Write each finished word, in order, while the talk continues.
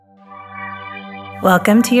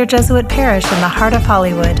Welcome to your Jesuit parish in the heart of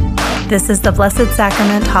Hollywood. This is the Blessed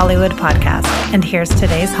Sacrament Hollywood podcast, and here's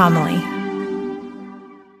today's homily.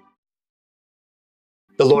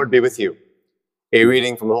 The Lord be with you. A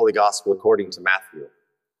reading from the Holy Gospel according to Matthew.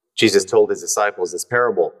 Jesus told his disciples this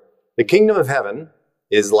parable. The kingdom of heaven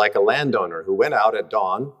is like a landowner who went out at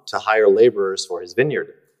dawn to hire laborers for his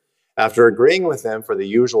vineyard. After agreeing with them for the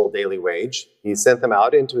usual daily wage, he sent them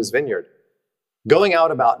out into his vineyard. Going out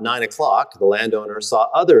about 9 o'clock, the landowner saw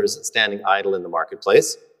others standing idle in the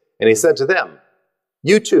marketplace, and he said to them,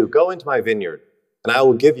 "You too, go into my vineyard, and I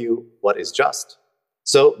will give you what is just."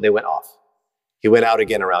 So they went off. He went out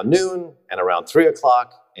again around noon and around 3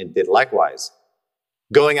 o'clock and did likewise.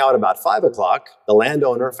 Going out about 5 o'clock, the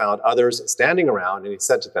landowner found others standing around, and he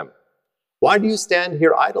said to them, "Why do you stand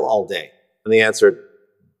here idle all day?" And they answered,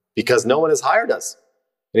 "Because no one has hired us."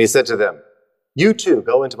 And he said to them, "You too,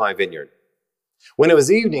 go into my vineyard." When it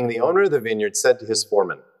was evening, the owner of the vineyard said to his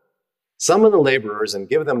foreman, "Summon the laborers and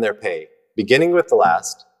give them their pay, beginning with the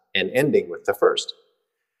last and ending with the first."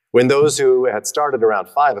 When those who had started around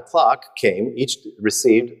 5 o'clock came, each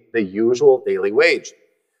received the usual daily wage.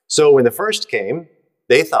 So when the first came,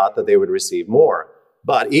 they thought that they would receive more,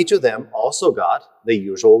 but each of them also got the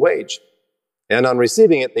usual wage. And on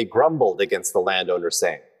receiving it, they grumbled against the landowner,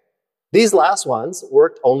 saying, "These last ones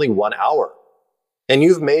worked only 1 hour. And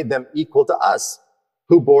you've made them equal to us,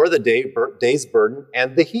 who bore the day's burden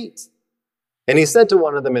and the heat." And he said to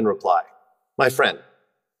one of them in reply, "My friend,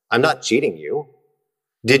 I'm not cheating you.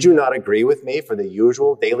 Did you not agree with me for the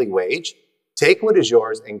usual daily wage? Take what is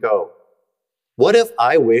yours and go. What if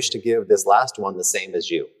I wish to give this last one the same as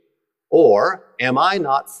you? Or am I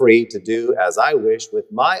not free to do as I wish with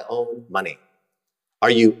my own money?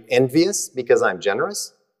 Are you envious because I'm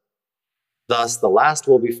generous? Thus the last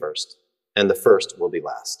will be first, and the first will be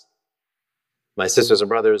last." My sisters and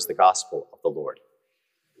brothers, the gospel of the Lord.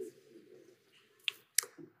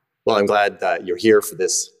 Well, I'm glad that you're here for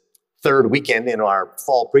this third weekend in our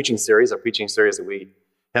fall preaching series, a preaching series that we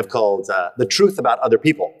have called The Truth About Other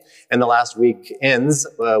People. And the last week ends,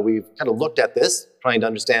 we've kind of looked at this, trying to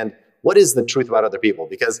understand what is the truth about other people,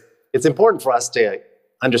 because it's important for us to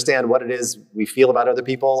understand what it is we feel about other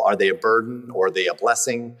people. Are they a burden or are they a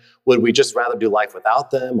blessing? Would we just rather do life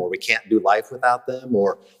without them, or we can't do life without them?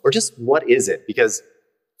 Or just what is it? Because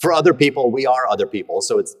for other people, we are other people.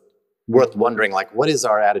 So it's worth wondering, like, what is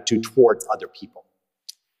our attitude towards other people?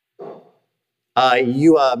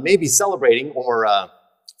 You may be celebrating or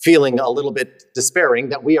feeling a little bit despairing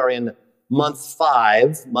that we are in month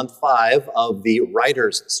five of the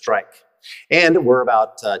writers' strike. And we're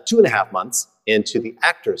about 2.5 months into the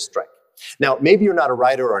actors' strike. Now, maybe you're not a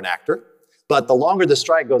writer or an actor, but the longer the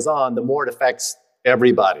strike goes on, the more it affects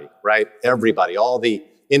everybody, right? Everybody, all the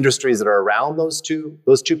industries that are around those two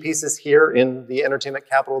pieces here in the entertainment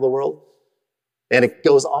capital of the world. And it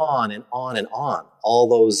goes on and on and on. All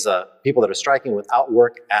those people that are striking without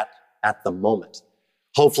work at the moment.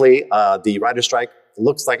 Hopefully, the writer's strike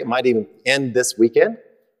looks like it might even end this weekend,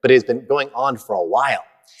 but it's been going on for a while.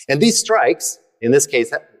 And these strikes, in this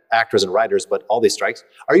case, actors and writers, but all these strikes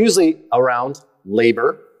are usually around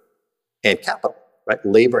labor and capital, right?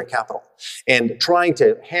 Labor and capital. And trying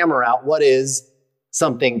to hammer out what is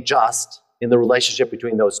something just in the relationship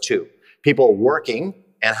between those two. People working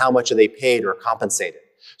and how much are they paid or compensated.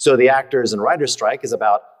 So the actors and writers strike is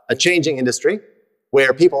about a changing industry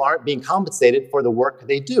where people aren't being compensated for the work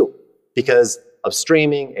they do because of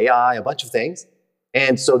streaming, AI, a bunch of things.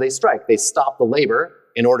 And so they strike. They stop the labor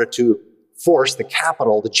in order to force the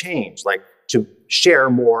capital to change, like to share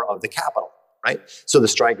more of the capital, right? So the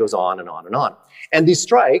strike goes on and on and on. And these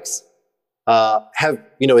strikes have,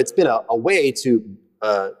 it's been a way to,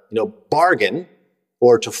 bargain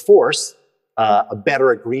or to force a better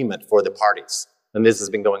agreement for the parties. And this has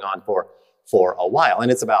been going on for a while.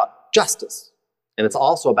 And it's about justice. And it's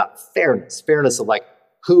also about fairness of like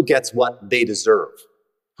who gets what they deserve.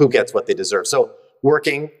 So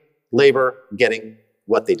working, labor, getting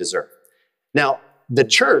what they deserve. Now, the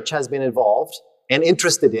church has been involved and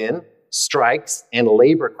interested in strikes and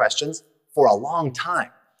labor questions for a long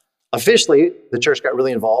time. Officially, the church got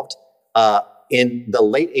really involved in the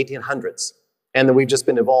late 1800s, and then we've just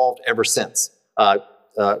been involved ever since.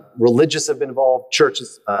 Religious have been involved,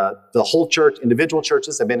 churches, the whole church, individual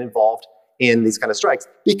churches have been involved in these kind of strikes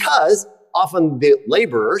because often the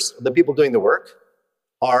laborers, the people doing the work,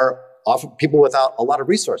 are often people without a lot of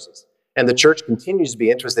resources. And the church continues to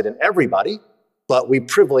be interested in everybody, but we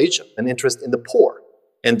privilege an interest in the poor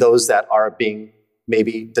and those that are being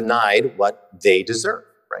maybe denied what they deserve,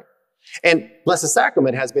 right? And Blessed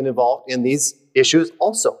Sacrament has been involved in these issues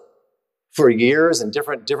also for years and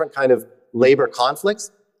different kind of labor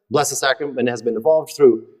conflicts. Blessed Sacrament has been involved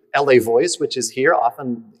through LA Voice, which is here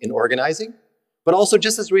often in organizing. But also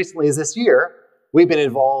just as recently as this year, we've been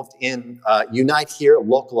involved in Unite Here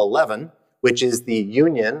Local 11, which is the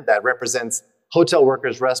union that represents hotel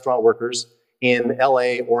workers, restaurant workers in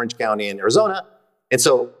LA, Orange County, and Arizona. And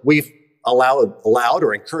so we've allowed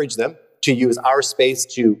or encouraged them to use our space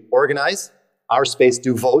to organize, our space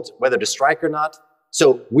to vote, whether to strike or not.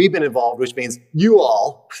 So we've been involved, which means you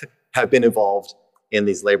all have been involved in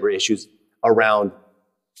these labor issues around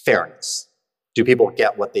fairness. Do people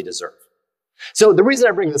get what they deserve? So the reason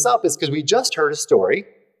I bring this up is because we just heard a story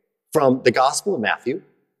from the Gospel of Matthew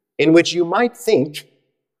in which you might think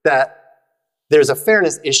that there's a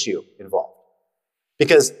fairness issue involved.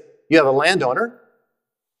 Because you have a landowner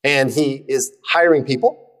and he is hiring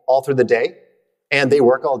people all through the day and they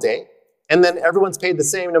work all day. And then everyone's paid the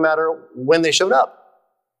same no matter when they showed up.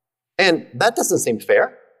 And that doesn't seem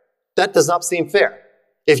fair. That does not seem fair.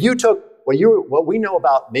 If you took what we know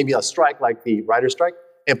about maybe a strike like the writer's strike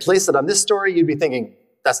and placed it on this story, you'd be thinking,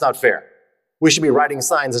 that's not fair. We should be writing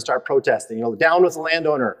signs and start protesting, down with the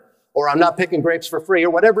landowner, or I'm not picking grapes for free, or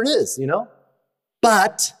whatever it is,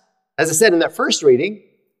 But, as I said in that first reading,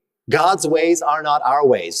 God's ways are not our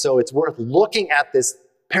ways. So it's worth looking at this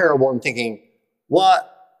parable and thinking,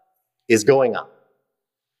 what is going on?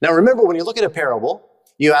 Now remember, when you look at a parable,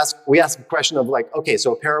 we ask a question of okay,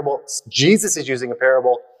 so a parable, Jesus is using a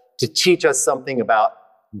parable to teach us something about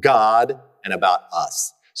God and about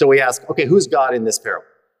us. So we ask, okay, who's God in this parable?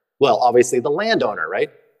 Well, obviously the landowner,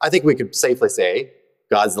 right? I think we could safely say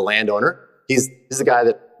God's the landowner. He's the guy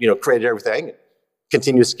that, created everything,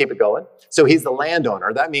 continues to keep it going. So he's the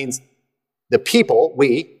landowner. That means the people,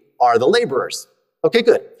 we, are the laborers. Okay,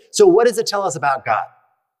 good. So what does it tell us about God?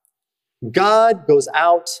 God goes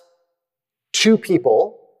out to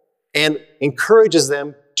people and encourages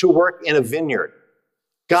them to work in a vineyard.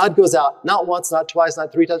 God goes out not once, not twice,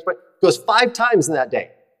 not three times, but goes 5 times in that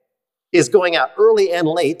day. Is going out early and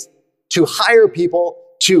late to hire people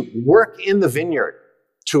to work in the vineyard.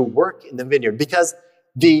 Because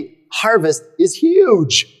the harvest is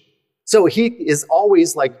huge. So he is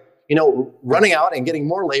always running out and getting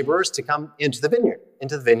more laborers to come into the vineyard.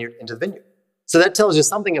 So that tells you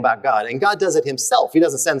something about God. And God does it himself. He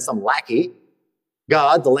doesn't send some lackey.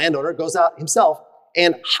 God, the landowner, goes out himself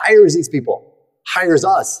and hires these people, hires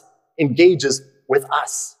us, engages with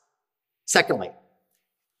us. Secondly,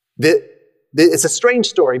 it's a strange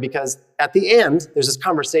story because at the end, there's this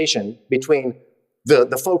conversation between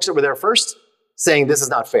the folks that were there first saying, this is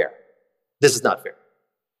not fair. This is not fair.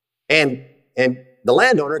 And the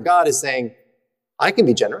landowner, God, is saying, I can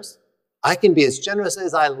be generous. I can be as generous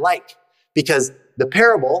as I like, because the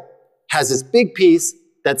parable has this big piece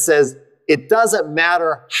that says it doesn't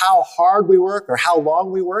matter how hard we work or how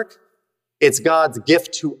long we work. It's God's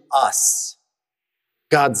gift to us.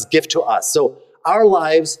 God's gift to us. So our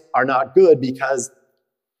lives are not good because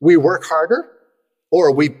we work harder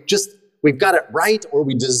or we've got it right or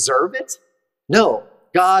we deserve it. No,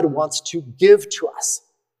 God wants to give to us,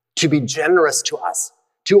 to be generous to us,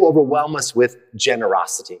 to overwhelm us with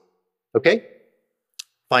generosity. Okay?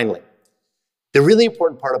 Finally, the really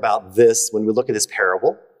important part about this, when we look at this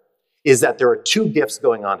parable, is that there are 2 gifts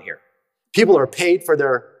going on here. People are paid for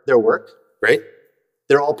their work, right?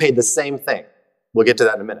 They're all paid the same thing. We'll get to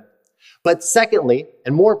that in a minute. But secondly,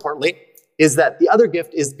 and more importantly, is that the other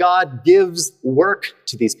gift is God gives work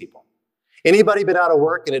to these people. Anybody been out of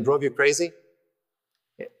work and it drove you crazy?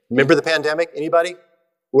 Remember the pandemic? Anybody?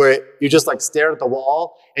 Where you just stared at the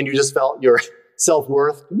wall and you just felt your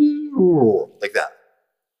self-worth like that.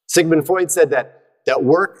 Sigmund Freud said that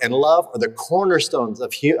work and love are the cornerstones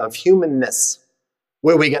of humanness,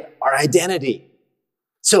 where we get our identity.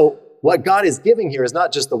 So what God is giving here is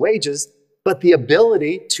not just the wages, but the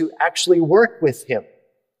ability to actually work with him,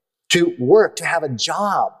 to work, to have a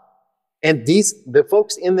job. And the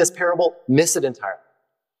folks in this parable miss it entirely.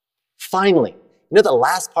 Finally, the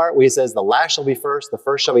last part where he says the last shall be first, the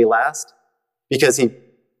first shall be last, because in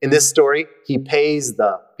this story, he pays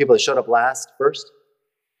the people that showed up last first.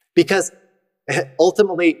 Because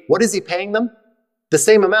ultimately, what is he paying them? The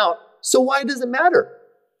same amount. So why does it matter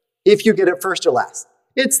if you get it first or last?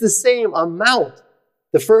 It's the same amount.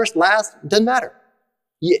 The first, last, doesn't matter.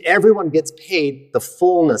 Everyone gets paid the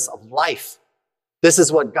fullness of life. This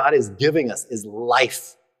is what God is giving us, is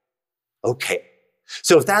life. Okay.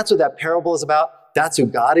 So if that's what that parable is about, that's who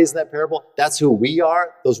God is in that parable, that's who we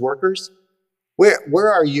are, those workers,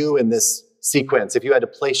 where are you in this sequence if you had to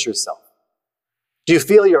place yourself? Do you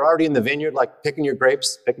feel you're already in the vineyard, picking your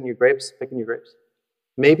grapes?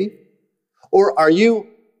 Maybe. Or do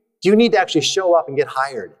you need to actually show up and get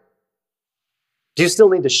hired? Do you still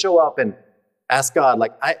need to show up and ask God,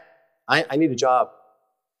 like, I need a job.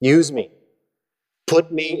 Use me.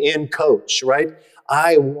 Put me in, coach, right?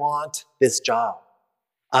 I want this job.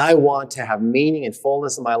 I want to have meaning and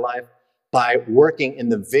fullness in my life by working in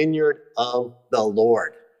the vineyard of the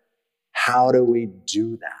Lord. How do we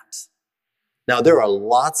do that? Now, there are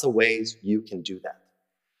lots of ways you can do that.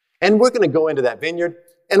 And we're going to go into that vineyard,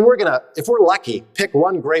 and we're going to, if we're lucky, pick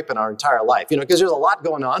one grape in our entire life, because there's a lot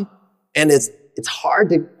going on, and it's hard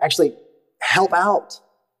to actually help out,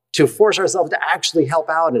 to force ourselves to actually help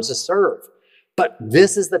out and to serve. But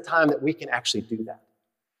this is the time that we can actually do that.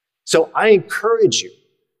 So I encourage you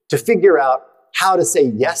to figure out how to say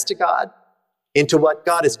yes to God, into what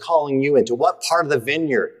God is calling you into. What part of the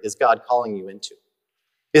vineyard is God calling you into?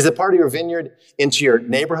 Is it part of your vineyard into your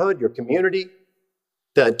neighborhood, your community,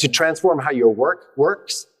 to transform how your work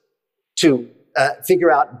works, to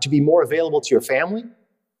figure out to be more available to your family?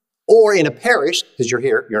 Or in a parish, because you're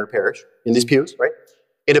here, you're in a parish, in these pews, right?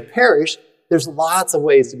 In a parish, there's lots of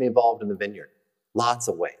ways to be involved in the vineyard. Lots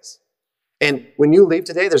of ways. And when you leave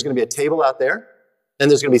today, there's going to be a table out there, and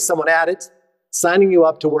there's going to be someone at it signing you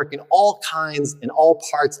up to work in all kinds and all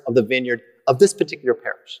parts of the vineyard of this particular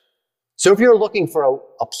parish. So if you're looking for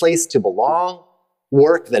a place to belong,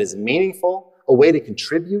 work that is meaningful, a way to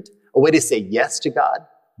contribute, a way to say yes to God,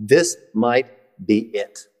 this might be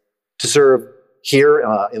it. To serve here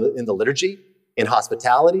in the liturgy, in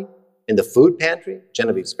hospitality, in the food pantry,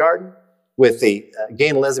 Genevieve's Garden, with the gay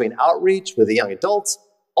and lesbian outreach, with the young adults,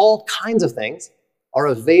 all kinds of things are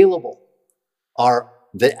available.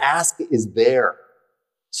 The ask is there.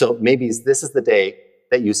 So maybe this is the day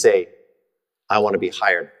that you say, I want to be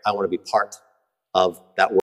hired. I want to be part of that work.